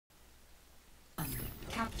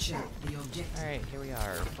Alright, here we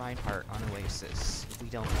are, Reinhardt on Oasis. We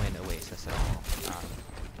don't win Oasis at all.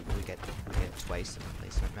 We get twice in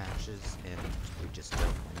replacement matches, and we just don't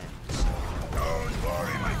win it. So. Don't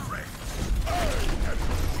worry, my friend.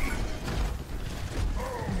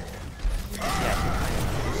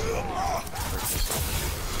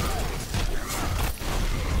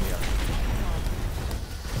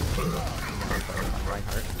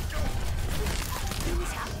 Reinhardt.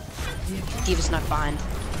 D.Va's not behind.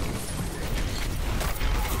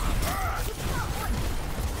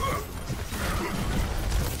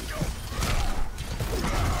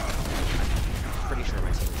 Pretty sure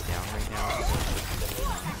my team is down right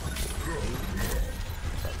now.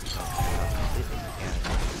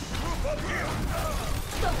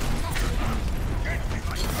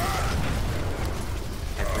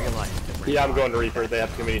 I've realized that we're yeah, I'm going to Reaper. They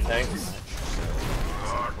have too many tanks.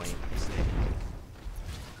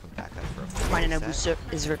 Finding a booster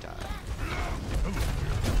is Yeah,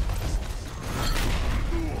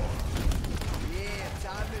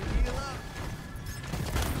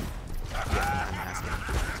 I'm asking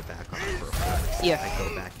to back off for a while. Yeah. I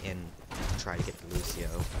go back in to try to get the Lucio.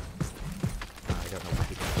 I don't know why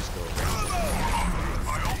he didn't just go around.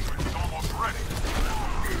 My ultimate's almost ready.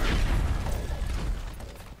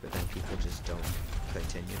 But then people just don't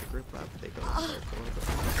continue to group up. They go in circle.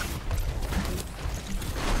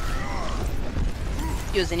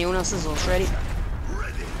 Yo, is anyone else's ult ready?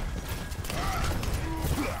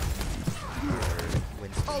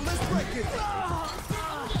 Oh, let's break it.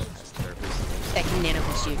 I can nano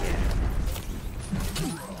boost you.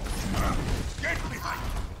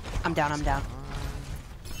 I'm down, I'm down.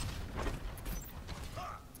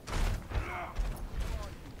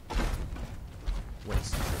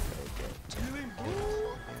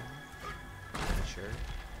 Sure.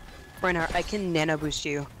 Reinhardt, I can nano boost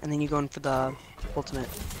you, and then you go in for the ultimate.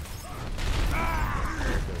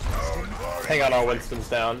 Hang on, our Winston's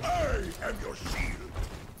down. I am your shield.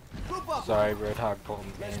 Sorry, Roadhog pulled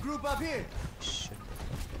me. Group up here.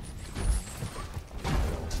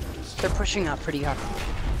 They're pushing up pretty hard.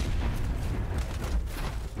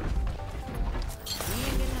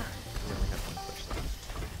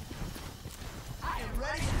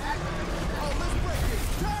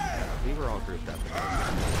 We were all grouped up.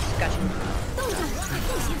 Gotcha.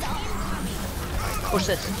 Push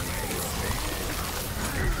this.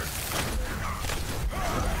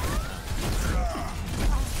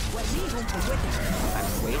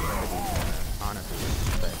 I'm waiting for the Ana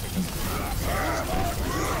boost, but it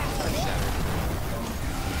doesn't.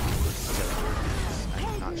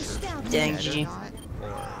 I'm not sure. Dang, GG. GG.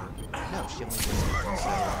 No, she only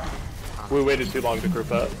just We waited too long to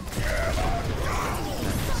group up.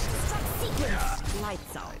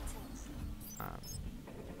 Lights out.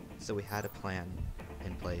 So we had a plan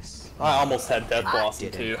in place. I almost had Death Blossom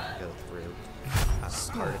Didn't too. go through.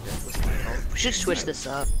 Part of it was my fault. We should switch this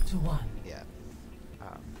up. Yeah.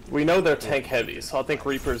 We know they're tank heavy, so I think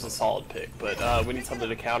Reaper's a solid pick, but we need something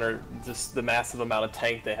to counter just the massive amount of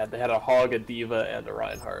tank they had. They had a Hog, a D.Va, and a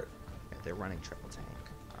Reinhardt. Yeah, they're running triple tank.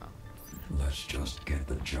 Let's just get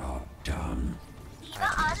the job done.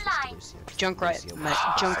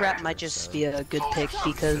 Junkrat might just be a good pick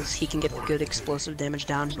because he can get the good explosive damage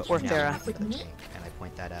down. Or Pharah. And I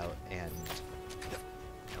point that out, and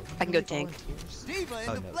I can go tank. D.Va in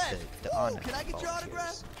oh the no, flesh. the Ana Can I get your autograph?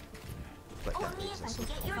 volunteers. But that leaves us with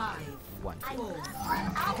one people. And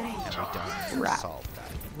we don't solve that.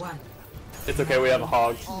 It's okay, we have a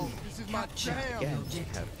Hog. This is my jam. Again, we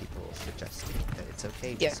have people suggesting that it's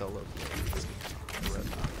okay to Yeah. solo heal.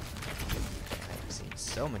 I've seen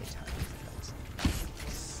so many times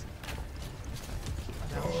that's keep my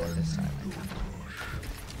mouth shut this time.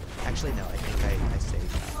 Actually, no, I think I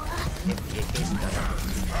saved that. If the AK's done,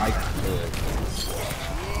 I could.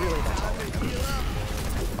 really that's all I do.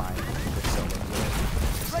 I'm fine with solo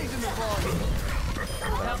healing. Raising the volume. But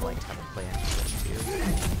I'd like to have a plan to switch to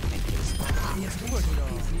in case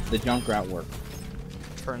The Junkrat work.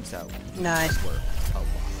 turns out Nice. work a lot.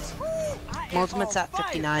 My ultimate's at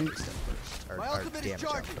 59. Our ultimate is damage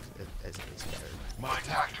charging. output is better. My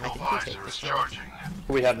tactical I think we visor take is this charging.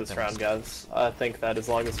 We have this round, guys. I think that as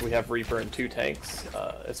long as we have Reaper and 2 tanks,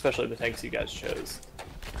 especially the tanks you guys chose.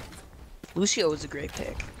 Lucio was a great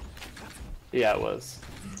pick. Yeah, it was.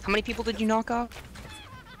 How many people did you knock off?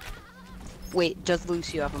 Wait, does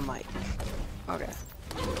Lucio have a mic? Okay.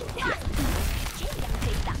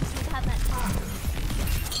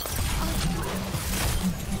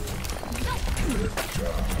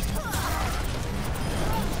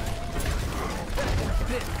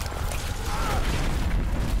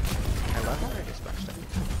 I love how I just rushed up.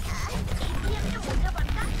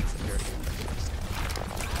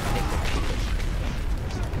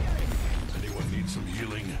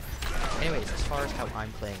 how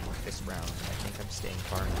I'm playing this round. I think I'm staying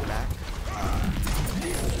far in the back.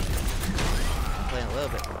 I'm playing a little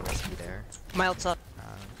bit more risky there. My ult's up.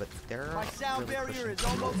 But they're My sound really barrier pushing is through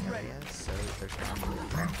almost ready. areas, so there's not really a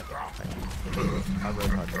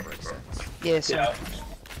roadhog that makes sense. Yeah, so Yeah.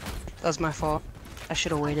 that was my fault. I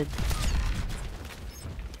should have waited.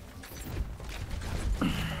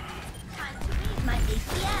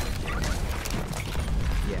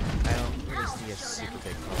 Yeah, I don't really see a super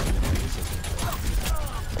big problem with using it.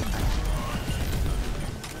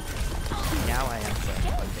 Now I am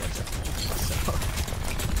playing one day so.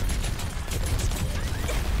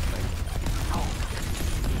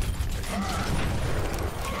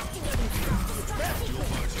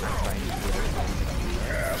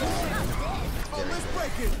 Oh, let's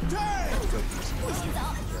break it! Damn!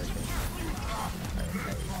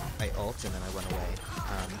 I ult and then I run away.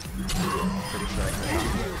 Pretty sure I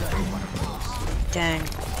can one of those. Dang.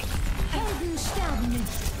 Helden sterben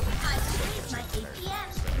nicht. My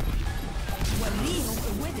ATM.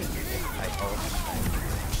 I ult,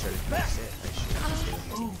 I should fix it, I should stay with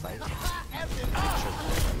the team fight.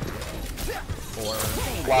 Or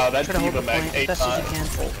Wow, that Try to hold diva the mag point 8 best as you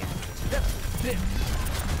times. can.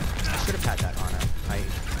 I should have had that on him.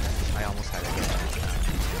 I almost had it again.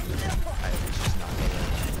 I was just not able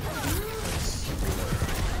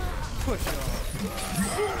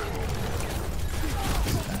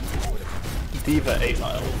to Diva 8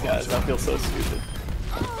 miles, guys. I feel so stupid.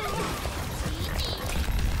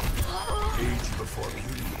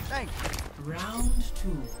 Thanks. Round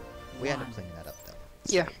 2. We ended up cleaning that up though.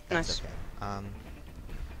 Yeah, That's nice. okay.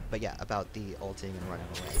 But yeah, about the ulting and running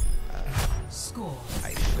away. Score. I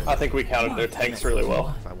should. I think we counted their tanks really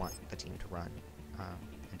well. If I want the team to run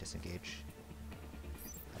and disengage.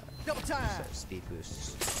 Double time. So speed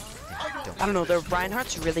boosts. I don't know, the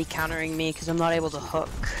Reinhardt's really countering me because I'm not able to hook.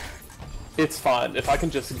 It's fine. If I can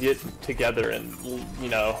just get together and, you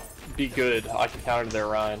know, be good, I can counter their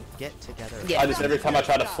Ryan. Get together. Yeah. I just, every time I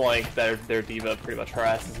try to flank, their diva pretty much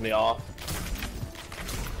harasses me off.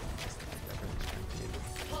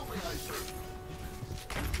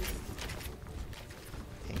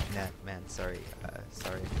 Man, sorry if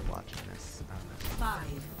you're watching this. 5.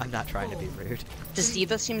 I'm not trying to be rude. This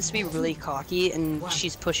diva seems to be really cocky and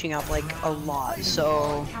she's pushing up like a lot,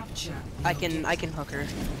 so Capture. I can hook her.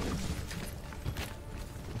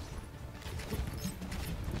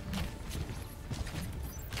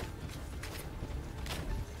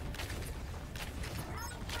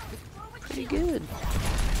 Pretty good.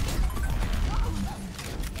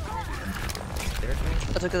 There's me.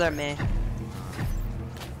 Let's look at our May. So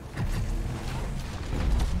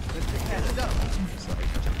I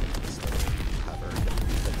jump into this little cover.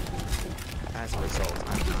 But as a result,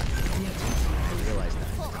 I'm not. I realize that.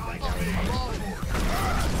 Right now.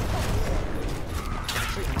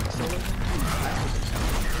 Actually, I'm solo.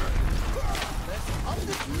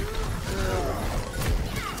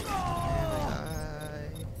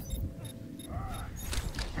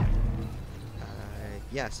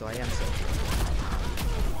 Yeah, so I am solo.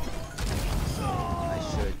 So I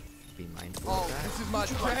should be mindful Oh, of that. this is my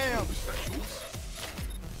jam.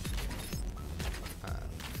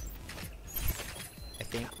 I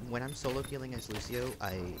think when I'm solo healing as Lucio,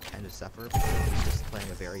 I kind of suffer because he's just playing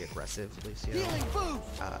a very aggressive Lucio Healing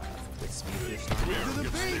boost. with speed boost on him. To the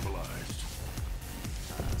beat.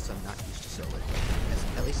 So I'm not used to solo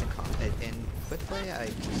healing. At least in quick play, I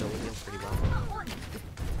can solo heal pretty well.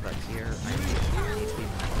 But here, I need to be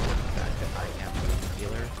mindful of the fact that I am a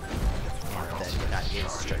healer, and that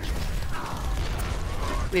is stretching.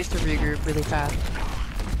 We have to regroup really fast.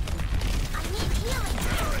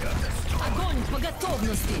 Огонь по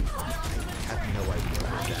готовности. I have no idea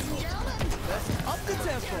what that ultimate. Up the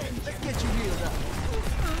tempo. Let's get you healed up.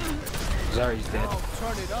 Zari's dead. Oh,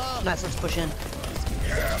 turn it up. Nice, let's push in.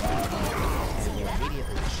 And you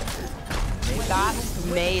immediately shattered. That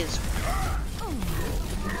May is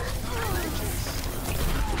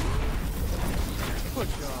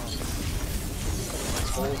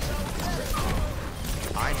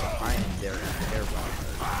I'm behind their run.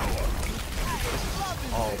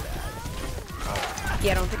 All bad.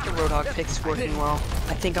 yeah, I don't think the Roadhog pick's working well.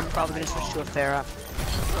 I think I'm probably gonna switch to a Pharah.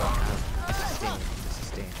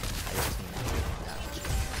 Sustain.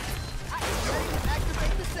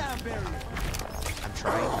 Activate the sound barrier. I'm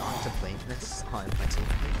trying not to blame this on my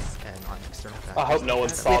teammates and on external factors. I hope no one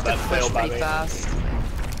We saw have to that push fail by pretty me. fast.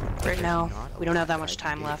 Right There's now, not a we don't have that lot much I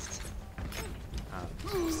time can do. left.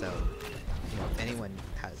 So, you know, if anyone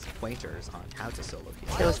has pointers on how to solo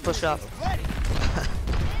heal, Okay, let's push up. I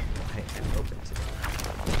am open to them.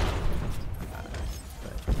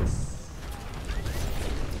 But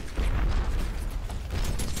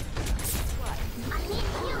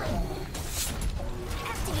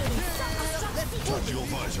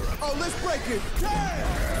Oh, let's break it!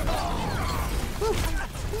 Damn!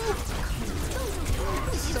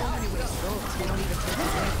 So many ways to go. We don't even take the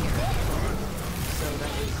win here. So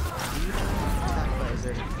that was Diva, Attack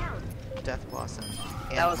Visor, Death Blossom,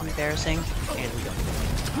 and That was embarrassing. And we don't.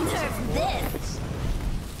 Nerf this.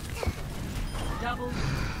 Double.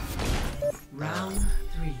 Round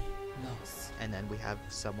 3. Loss. And then we have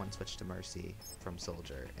someone switch to Mercy from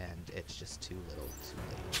Soldier, and it's just too little, too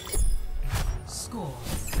late. Score.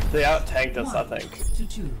 They out-tanked us, I 1 think. to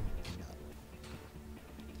 2. No.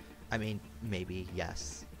 I mean, maybe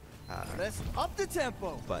yes, Let's up the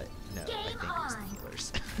tempo. but no. I Game think it was the on.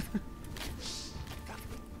 healers.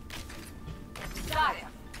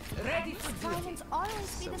 Ready for duty. Violence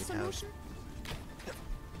always be So the we have- solution.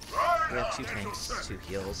 We have 2 tanks, 2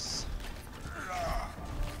 heals. Alright,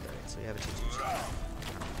 so we have a 2-2-2.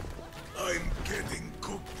 I'm getting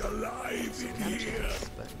cooked alive So we in have a here. chance,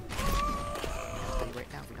 but I'll tell you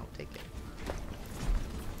right now, we don't take it.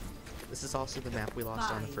 This is also the map we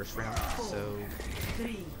lost on the first round, so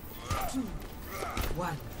 3, 2,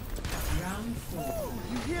 1. Round 4.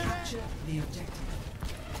 You hear that? Capture the objective.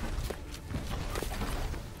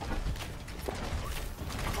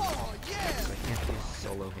 Oh, yeah! I can't do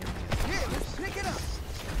solo him yet. Here, let's pick it up.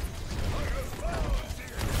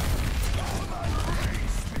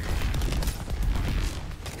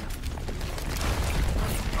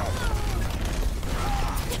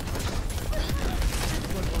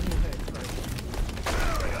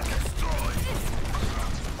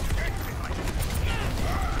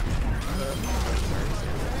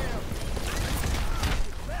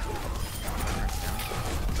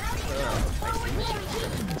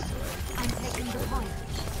 I'm taking the point.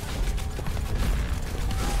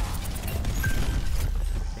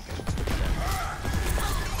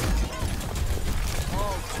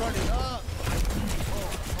 Oh, turn it up.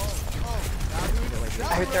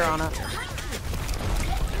 I heard they're on it.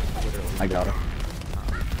 I got her.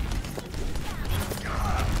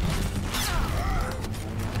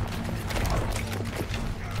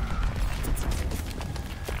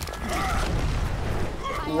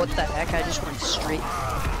 What the heck? I just went straight.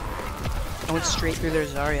 I went straight through their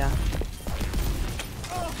Zarya.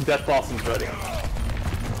 Death Blossom's ready.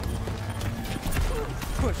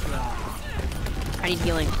 Push it out. I need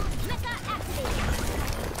healing. Mecha activated.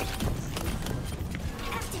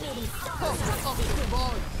 Activating. Up the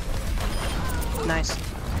volume. Nice.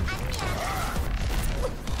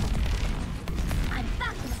 I'm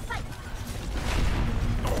back in the fight.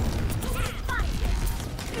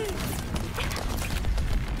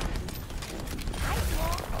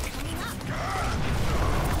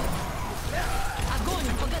 Огонь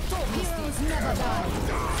по готовности. Heroes never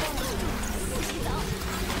die.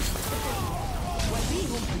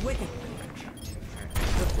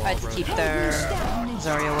 I had to keep their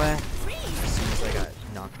Zarya away. As soon as I got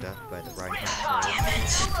knocked up by the right hand Damn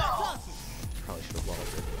it. probably should have walled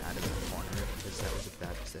it out of the corner because that was a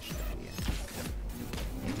bad position to be in.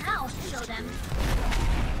 I'll show them.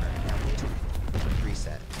 Alright, now we need to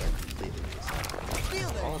reset, but completely reset. Feel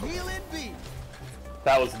the healing beat.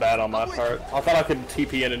 That was bad on my part. I thought I could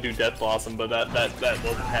TP in and do Death Blossom, but that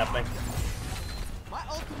wasn't happening. My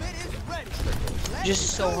ultimate is ready. Let's Just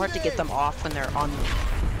so do hard to get this. them off when they're on.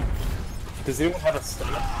 Does anyone have a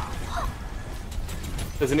stun up?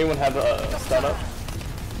 Does anyone have a stun up?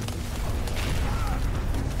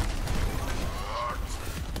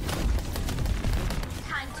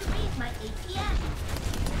 Time to read my APM.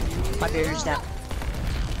 My barrier's down.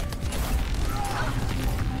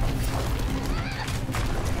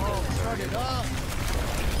 Oh, turn it up.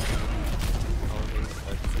 Always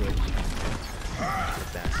a good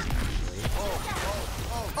best, actually.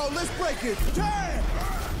 Oh, let's break it. Damn!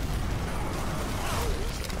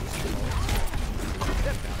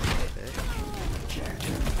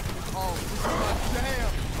 Oh, this is my jam.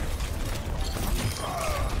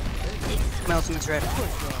 My ultimate's ready.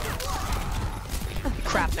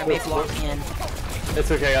 Crap, they may have locked me in.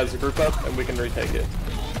 It's okay, guys. Group up and we can retake it.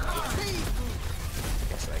 Okay,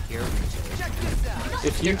 so I hear Check this out.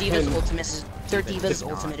 If Their you Diva's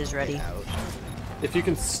can, ultimate is ready. Out. if you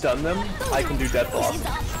can stun them, I can do Death Blossom.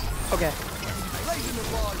 Okay. Raising the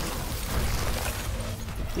volume.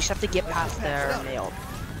 We just have to get past their nail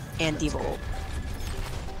and Diva ult.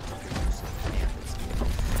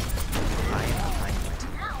 I am behind my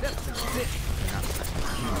team.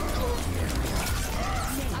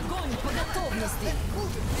 Огонь по готовности.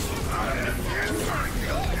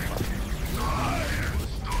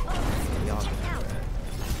 Y'all gonna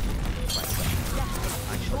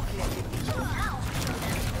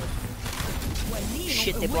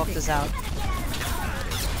Shit, they blocked us out.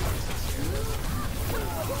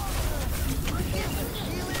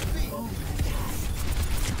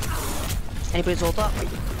 Anybody's ult up?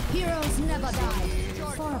 Heroes never die.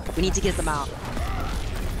 We need to get them out.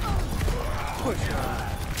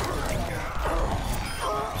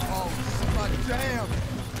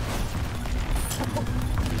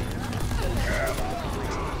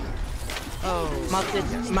 Oh, my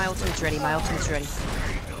damn. My ultimate's ready. My ultimate's ready.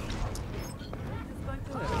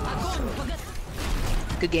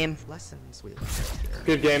 Good game. Lessons we learned here.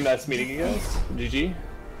 Good game. Nice meeting you guys. GG.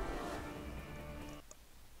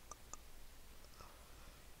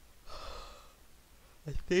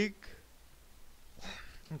 I think.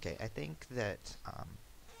 Okay, I think that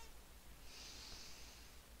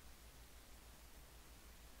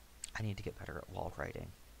I need to get better at wall riding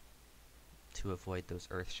to avoid those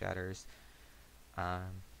earth shatters.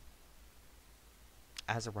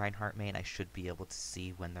 As a Reinhardt main, I should be able to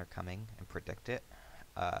see when they're coming and predict it.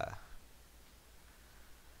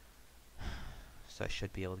 So I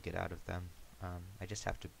should be able to get out of them. I just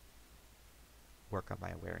have to work on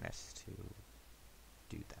my awareness to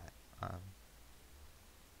do that.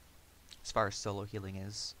 As far as solo healing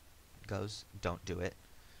goes, don't do it.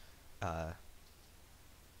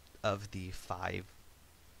 Of the 5,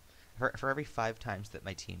 for every 5 times that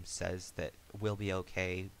my team says that we'll be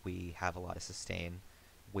okay, we have a lot of sustain,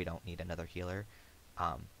 we don't need another healer,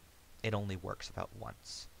 it only works about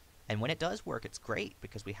once. And when it does work, it's great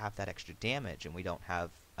because we have that extra damage and we don't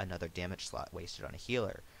have another damage slot wasted on a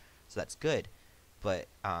healer. So that's good. But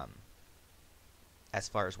as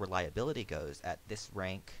far as reliability goes, at this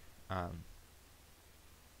rank,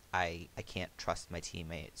 I can't trust my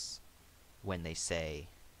teammates when they say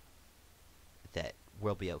that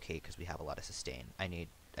we'll be okay because we have a lot of sustain. I need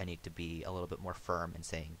to be a little bit more firm in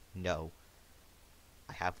saying, no,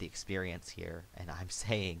 I have the experience here, and I'm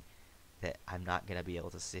saying that I'm not going to be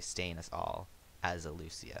able to sustain us all as a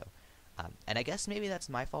Lucio. And I guess maybe that's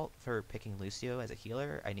my fault for picking Lucio as a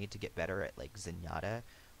healer. I need to get better at, like, Zenyatta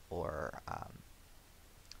or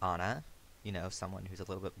Ana, you know, someone who's a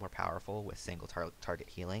little bit more powerful with single target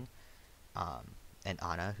healing. And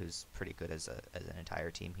Ana, who's pretty good as an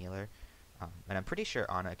entire team healer. And I'm pretty sure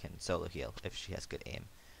Ana can solo heal if she has good aim,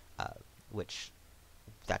 which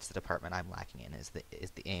that's the department I'm lacking in, is the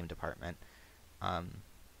aim department.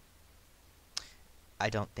 I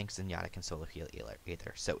don't think Zenyatta can solo heal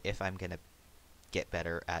either. So if I'm gonna get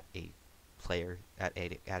better at a player at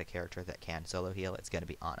a character that can solo heal, it's gonna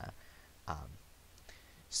be Ana.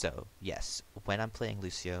 So yes, when I'm playing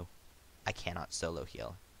Lucio, I cannot solo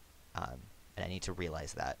heal, and I need to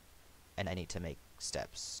realize that, and I need to make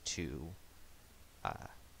steps to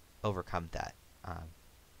overcome that.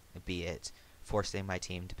 Be it forcing my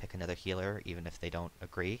team to pick another healer even if they don't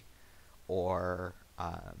agree, or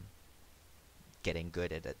getting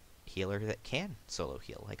good at a healer that can solo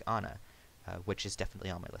heal, like Ana, which is definitely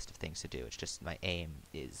on my list of things to do. It's just my aim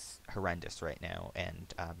is horrendous right now,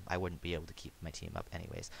 and I wouldn't be able to keep my team up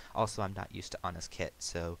anyways. Also, I'm not used to Ana's kit,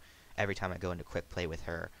 so every time I go into quick play with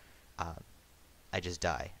her, I just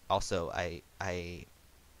die. Also,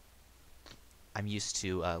 I'm used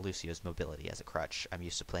to Lucio's mobility as a crutch. I'm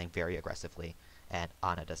used to playing very aggressively, and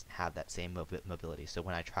Ana doesn't have that same mobility, so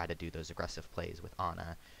when I try to do those aggressive plays with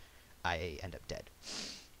Ana, I end up dead.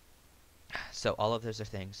 So all of those are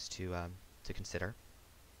things to consider.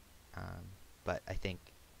 But I think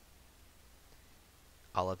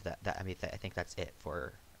all of that I mean, I think that's it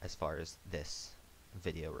for as far as this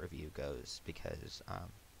video review goes, because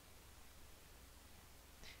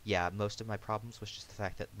yeah, most of my problems was just the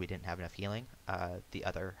fact that we didn't have enough healing. The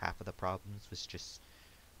other half of the problems was just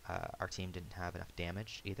our team didn't have enough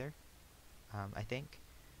damage either, I think,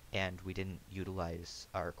 and we didn't utilize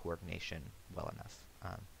our coordination well enough.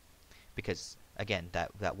 Because, again,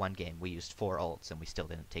 that one game we used 4 ults and we still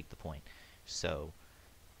didn't take the point. So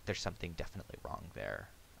there's something definitely wrong there,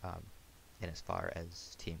 in as far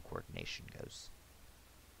as team coordination goes.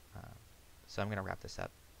 So I'm going to wrap this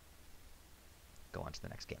up. Go on to the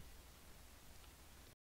next game.